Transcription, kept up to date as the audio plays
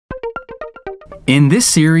In this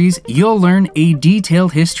series, you'll learn a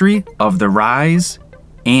detailed history of the rise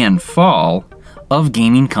and fall of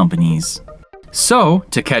gaming companies. So,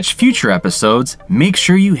 to catch future episodes, make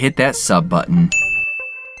sure you hit that sub button.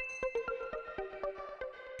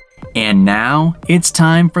 And now, it's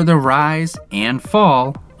time for the rise and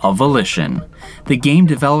fall of Volition, the game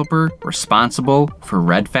developer responsible for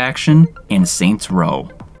Red Faction and Saints Row.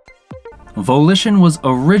 Volition was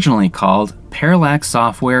originally called Parallax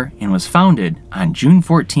Software and was founded on June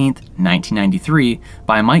 14, 1993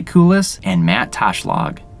 by Mike Koulis and Matt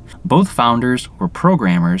Toshlog. Both founders were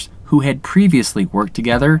programmers who had previously worked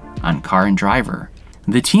together on Car and Driver.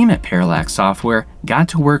 The team at Parallax Software got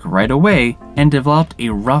to work right away and developed a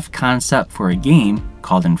rough concept for a game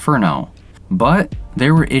called Inferno. But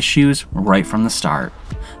there were issues right from the start.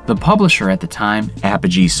 The publisher at the time,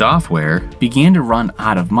 Apogee Software, began to run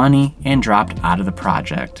out of money and dropped out of the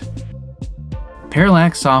project.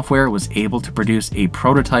 Parallax Software was able to produce a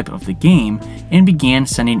prototype of the game and began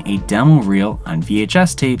sending a demo reel on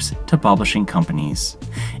VHS tapes to publishing companies.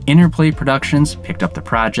 Interplay Productions picked up the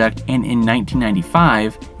project, and in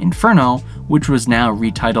 1995, Inferno, which was now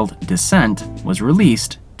retitled Descent, was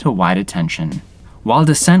released to wide attention. While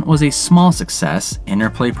Descent was a small success,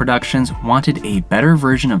 Interplay Productions wanted a better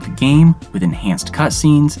version of the game with enhanced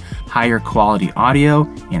cutscenes, higher quality audio,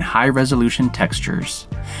 and high-resolution textures.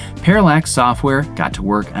 Parallax Software got to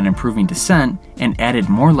work on improving Descent and added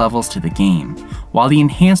more levels to the game. While the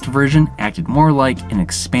enhanced version acted more like an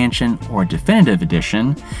expansion or definitive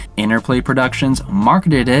edition, Interplay Productions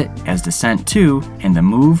marketed it as Descent 2, and the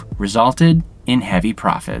move resulted in heavy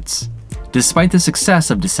profits. Despite the success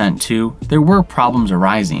of Descent 2, there were problems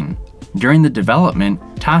arising. During the development,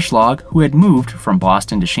 Toshlog, who had moved from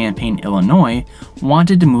Boston to Champaign, Illinois,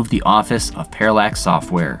 wanted to move the office of Parallax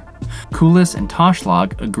Software. Koulis and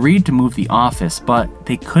Toshlog agreed to move the office, but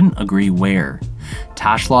they couldn't agree where.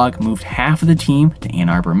 Toshlog moved half of the team to Ann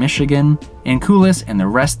Arbor, Michigan, and Koulis and the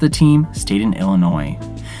rest of the team stayed in Illinois.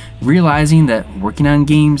 Realizing that working on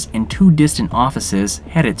games in two distant offices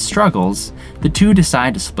had its struggles, the two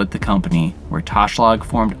decided to split the company, where Toshlog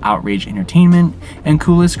formed Outrage Entertainment and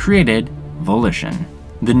Koulis created Volition.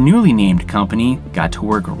 The newly named company got to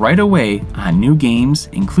work right away on new games,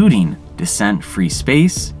 including Descent Free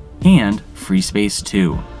Space and Free Space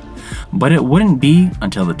 2. But it wouldn't be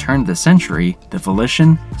until the turn of the century that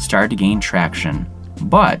Volition started to gain traction.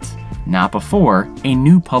 But not before a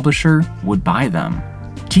new publisher would buy them.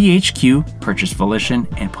 THQ purchased Volition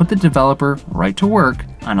and put the developer right to work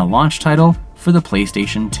on a launch title for the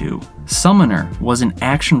PlayStation 2. Summoner was an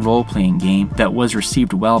action role-playing game that was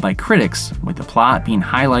received well by critics, with the plot being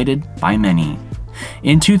highlighted by many.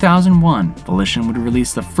 In 2001, Volition would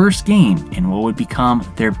release the first game in what would become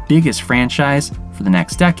their biggest franchise for the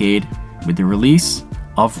next decade, with the release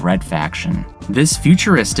of Red Faction. This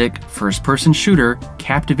futuristic first-person shooter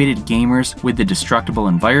captivated gamers with the destructible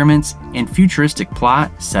environments and futuristic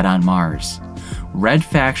plot set on Mars. Red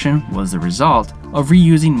Faction was the result of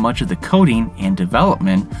reusing much of the coding and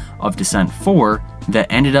development of Descent 4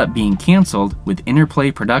 that ended up being cancelled, with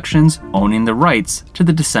Interplay Productions owning the rights to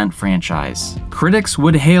the Descent franchise. Critics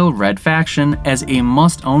would hail Red Faction as a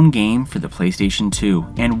must-own game for the PlayStation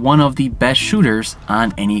 2 and one of the best shooters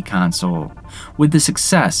on any console. With the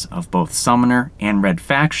success of both Summoner and Red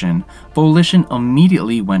Faction, Volition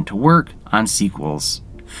immediately went to work on sequels.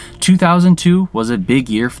 2002 was a big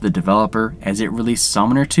year for the developer as it released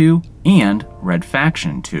Summoner 2 and Red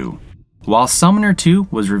Faction 2. While Summoner 2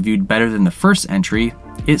 was reviewed better than the first entry,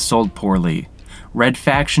 it sold poorly. Red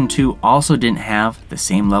Faction 2 also didn't have the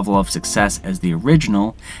same level of success as the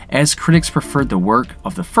original, as critics preferred the work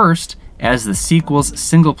of the first, as the sequel's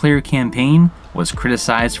single-player campaign was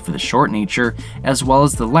criticized for the short nature as well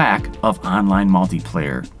as the lack of online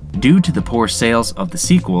multiplayer. Due to the poor sales of the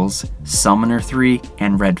sequels, Summoner 3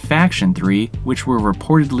 and Red Faction 3, which were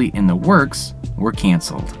reportedly in the works, were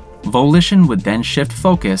cancelled. Volition would then shift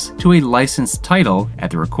focus to a licensed title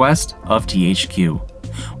at the request of THQ.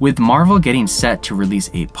 With Marvel getting set to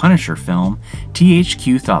release a Punisher film,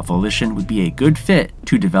 THQ thought Volition would be a good fit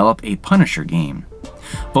to develop a Punisher game.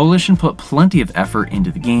 Volition put plenty of effort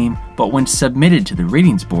into the game, but when submitted to the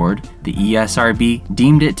ratings board, the ESRB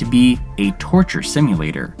deemed it to be a torture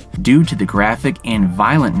simulator due to the graphic and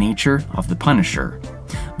violent nature of the Punisher.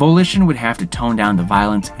 Volition would have to tone down the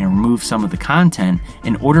violence and remove some of the content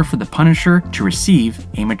in order for the Punisher to receive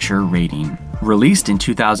a mature rating. Released in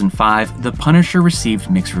 2005, The Punisher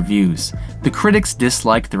received mixed reviews. The critics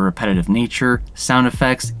disliked the repetitive nature, sound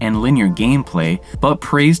effects, and linear gameplay, but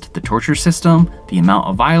praised the torture system, the amount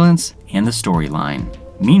of violence, and the storyline.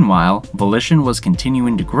 Meanwhile, Volition was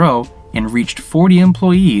continuing to grow and reached 40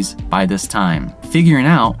 employees by this time. Figuring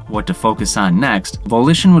out what to focus on next,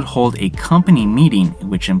 Volition would hold a company meeting in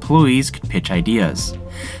which employees could pitch ideas.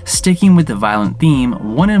 Sticking with the violent theme,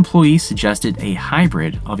 one employee suggested a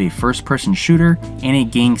hybrid of a first-person shooter and a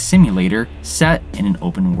gang simulator set in an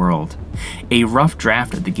open world. A rough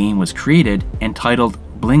draft of the game was created and titled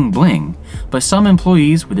Bling Bling, but some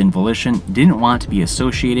employees within Volition didn't want to be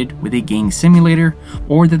associated with a gang simulator,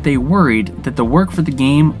 or that they worried that the work for the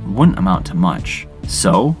game wouldn't amount to much.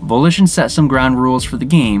 So, Volition set some ground rules for the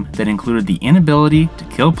game that included the inability to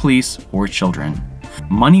kill police or children.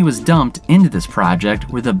 Money was dumped into this project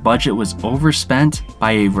where the budget was overspent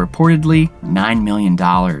by a reportedly $9 million.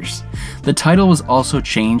 The title was also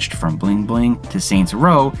changed from Bling Bling to Saints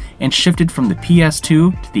Row and shifted from the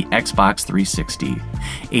PS2 to the Xbox 360.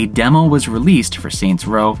 A demo was released for Saints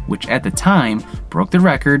Row, which at the time broke the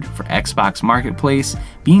record for Xbox Marketplace,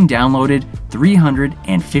 being downloaded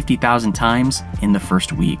 350,000 times in the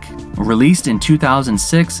first week. Released in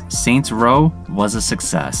 2006, Saints Row was a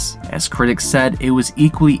success. As critics said, it was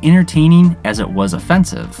equally entertaining as it was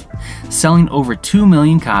offensive. Selling over 2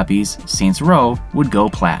 million copies, Saints Row would go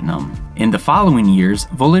platinum. In the following years,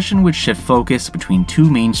 Volition would shift focus between two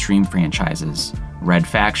mainstream franchises. Red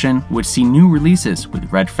Faction would see new releases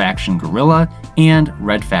with Red Faction Guerrilla and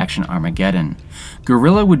Red Faction Armageddon.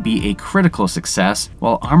 Guerrilla would be a critical success,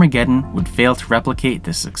 while Armageddon would fail to replicate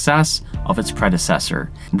the success of its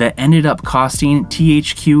predecessor, that ended up costing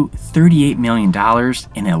THQ $38 million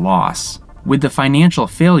in a loss. With the financial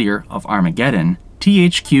failure of Armageddon,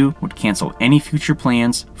 THQ would cancel any future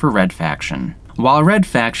plans for Red Faction. While Red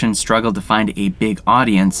Faction struggled to find a big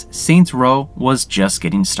audience, Saints Row was just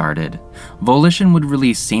getting started. Volition would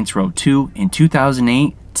release Saints Row 2 in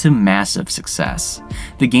 2008 to massive success.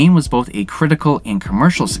 The game was both a critical and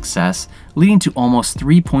commercial success, leading to almost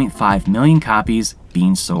 3.5 million copies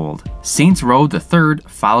being sold. Saints Row the Third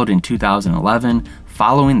followed in 2011,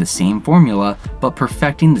 following the same formula but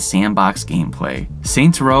perfecting the sandbox gameplay.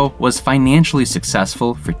 Saints Row was financially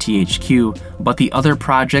successful for THQ, but the other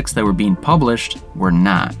projects that were being published were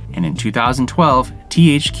not, and in 2012,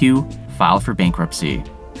 THQ filed for bankruptcy.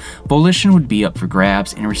 Volition would be up for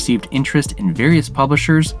grabs and received interest in various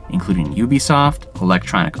publishers, including Ubisoft,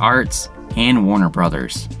 Electronic Arts, and Warner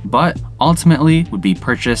Brothers, but ultimately would be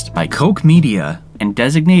purchased by Koch Media and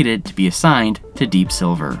designated to be assigned to Deep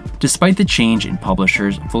Silver. Despite the change in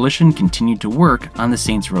publishers, Volition continued to work on the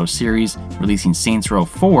Saints Row series, releasing Saints Row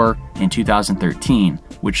 4 in 2013,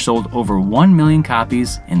 which sold over 1 million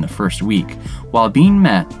copies in the first week, while being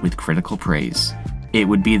met with critical praise. It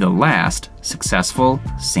would be the last successful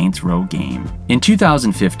Saints Row game. In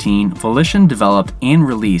 2015, Volition developed and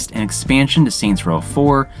released an expansion to Saints Row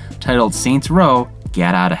 4 titled Saints Row: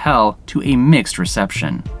 Get Outta Hell to a mixed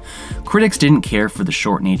reception. Critics didn't care for the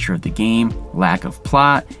short nature of the game, lack of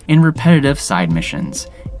plot, and repetitive side missions.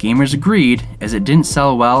 Gamers agreed, as it didn't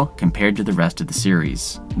sell well compared to the rest of the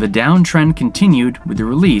series. The downtrend continued with the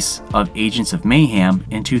release of Agents of Mayhem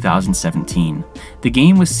in 2017. The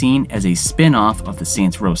game was seen as a spin-off of the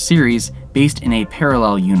Saints Row series based in a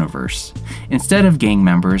parallel universe. Instead of gang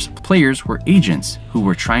members, players were agents who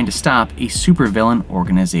were trying to stop a supervillain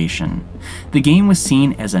organization. The game was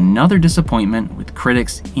seen as another disappointment, with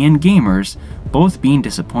critics and gamers both being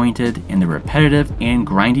disappointed in the repetitive and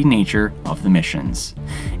grindy nature of the missions.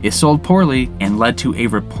 It sold poorly and led to a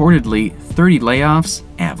reportedly 30 layoffs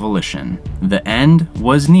at Volition. The end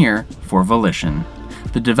was near for Volition.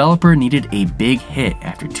 The developer needed a big hit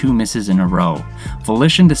after 2 misses in a row.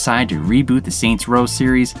 Volition decided to reboot the Saints Row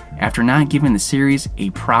series after not giving the series a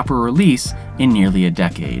proper release in nearly a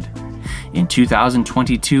decade. In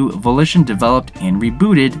 2022, Volition developed and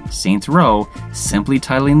rebooted Saints Row, simply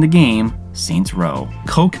titling the game Saints Row.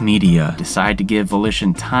 Koch Media decided to give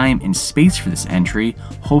Volition time and space for this entry,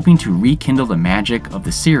 hoping to rekindle the magic of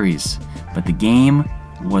the series, but the game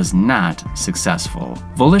was not successful.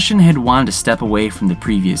 Volition had wanted to step away from the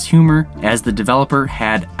previous humor, as the developer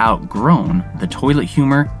had outgrown the toilet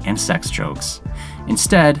humor and sex jokes.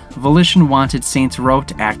 Instead, Volition wanted Saints Row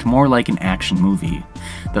to act more like an action movie.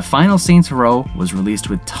 The final Saints Row was released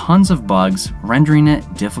with tons of bugs, rendering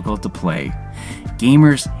it difficult to play.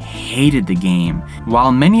 Gamers hated the game.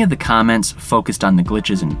 While many of the comments focused on the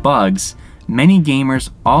glitches and bugs, many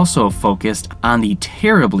gamers also focused on the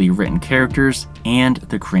terribly written characters and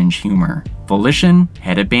the cringe humor. Volition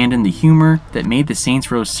had abandoned the humor that made the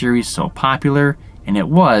Saints Row series so popular, and it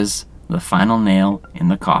was the final nail in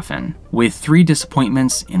the coffin. With 3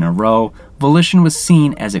 disappointments in a row, Volition was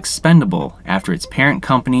seen as expendable after its parent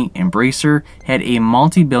company, Embracer, had a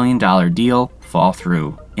multi-billion-dollar deal fall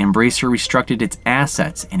through. Embracer restricted its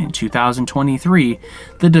assets, and in 2023,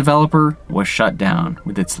 the developer was shut down,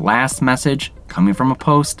 with its last message coming from a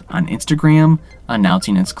post on Instagram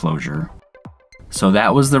announcing its closure. So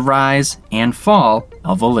that was the rise and fall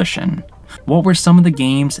of Volition. What were some of the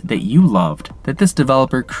games that you loved that this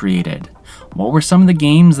developer created? What were some of the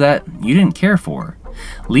games that you didn't care for?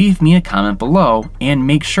 Leave me a comment below and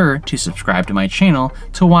make sure to subscribe to my channel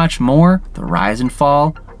to watch more the rise and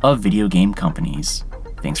fall of video game companies.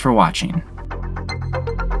 Thanks for watching.